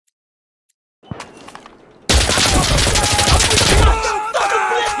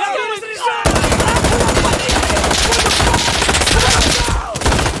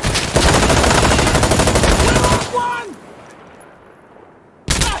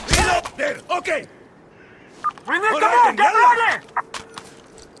there! Okay! We need to Alright, move! Get then, ready!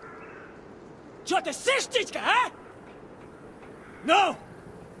 Чё ты, сыщичка, а? No!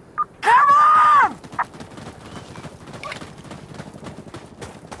 Come on!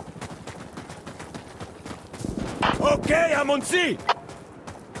 Okay, I'm on sea!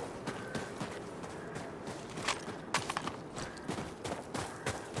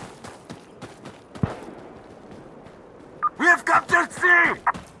 We have captured sea!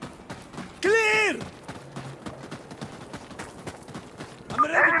 Clear! I'm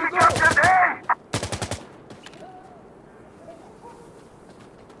ready Enemy to go! captured A!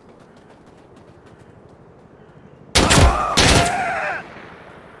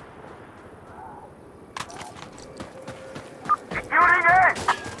 Securing A!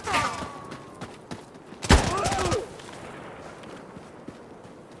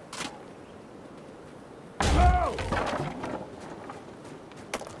 Go!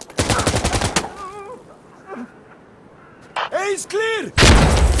 A is clear!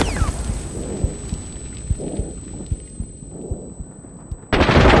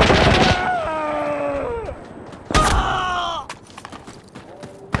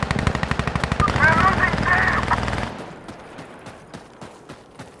 We're losing C!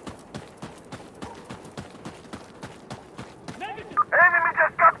 Enemy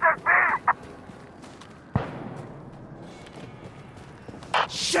just captured B!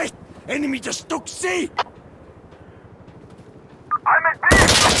 Shit! Enemy just took C! I'm at B!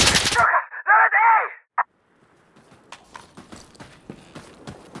 Sugar, they're at A!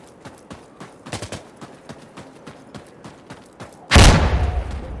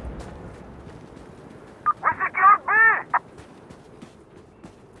 We secured B!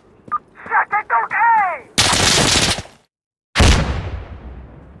 Shit, they took A!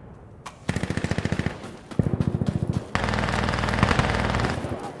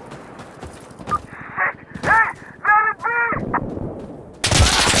 Shit! Hey! They're at B!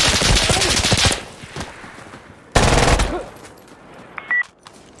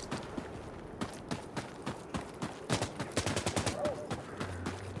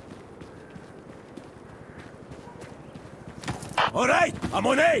 Alright, I'm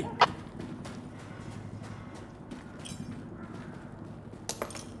on A!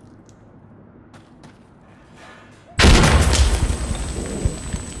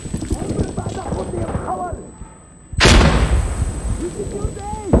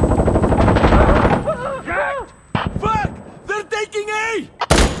 Fuck! They're taking A!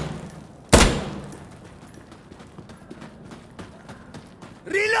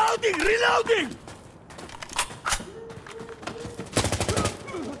 Reloading! Reloading!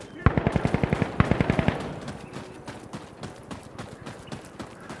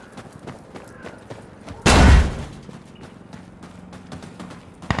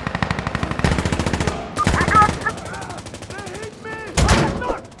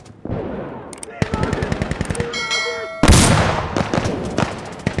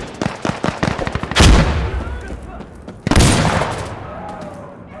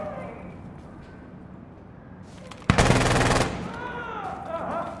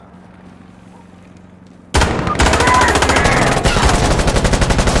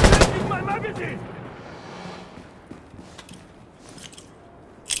 Taking my magazine!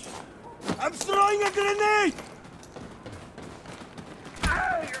 I'm throwing a grenade!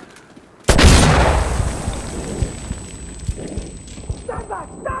 Stand back!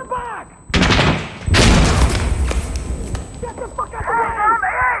 Stand back! Get the fuck out of the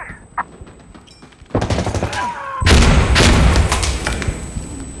way!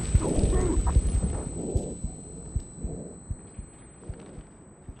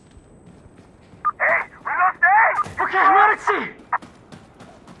 Hey, we lost A! Okay, we're at C!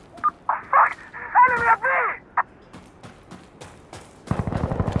 Fuck! Enemy at B!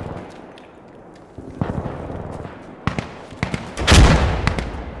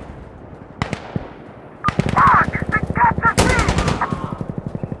 Fuck! They captured C!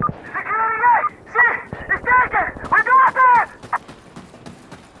 Securing A! C! It's taken! We do it there!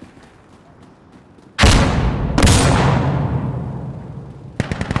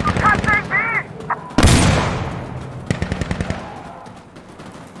 Capturing B!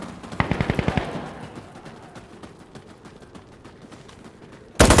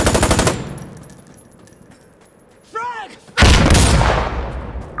 Frag!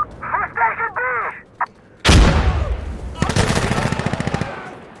 We've taken B!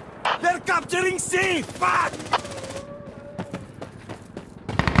 They're capturing C! Fuck!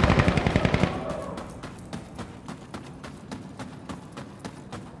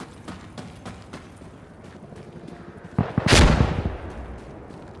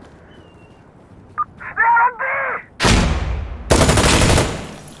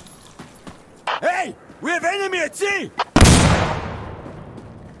 Get C!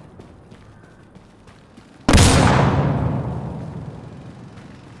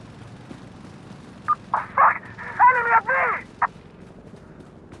 Fuck! Enemy at B!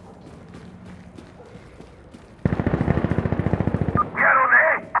 Get on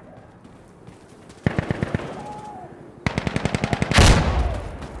A!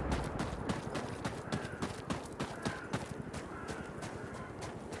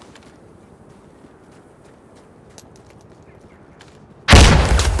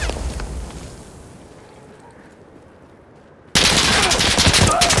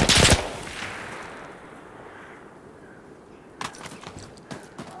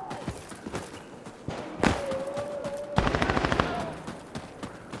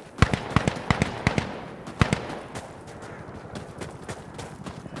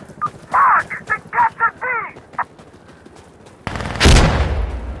 Fuck! They captured B!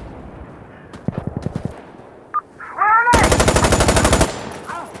 We're on A!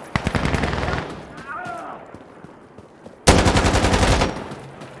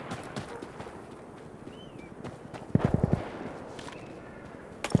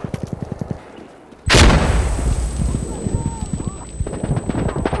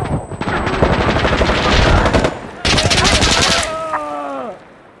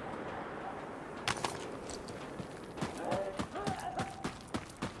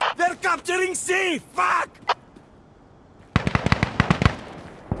 They're capturing C! Fuck!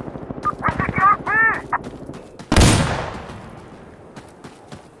 We secured B!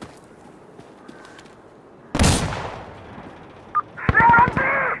 They're on B!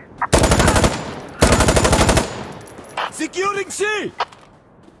 Securing C!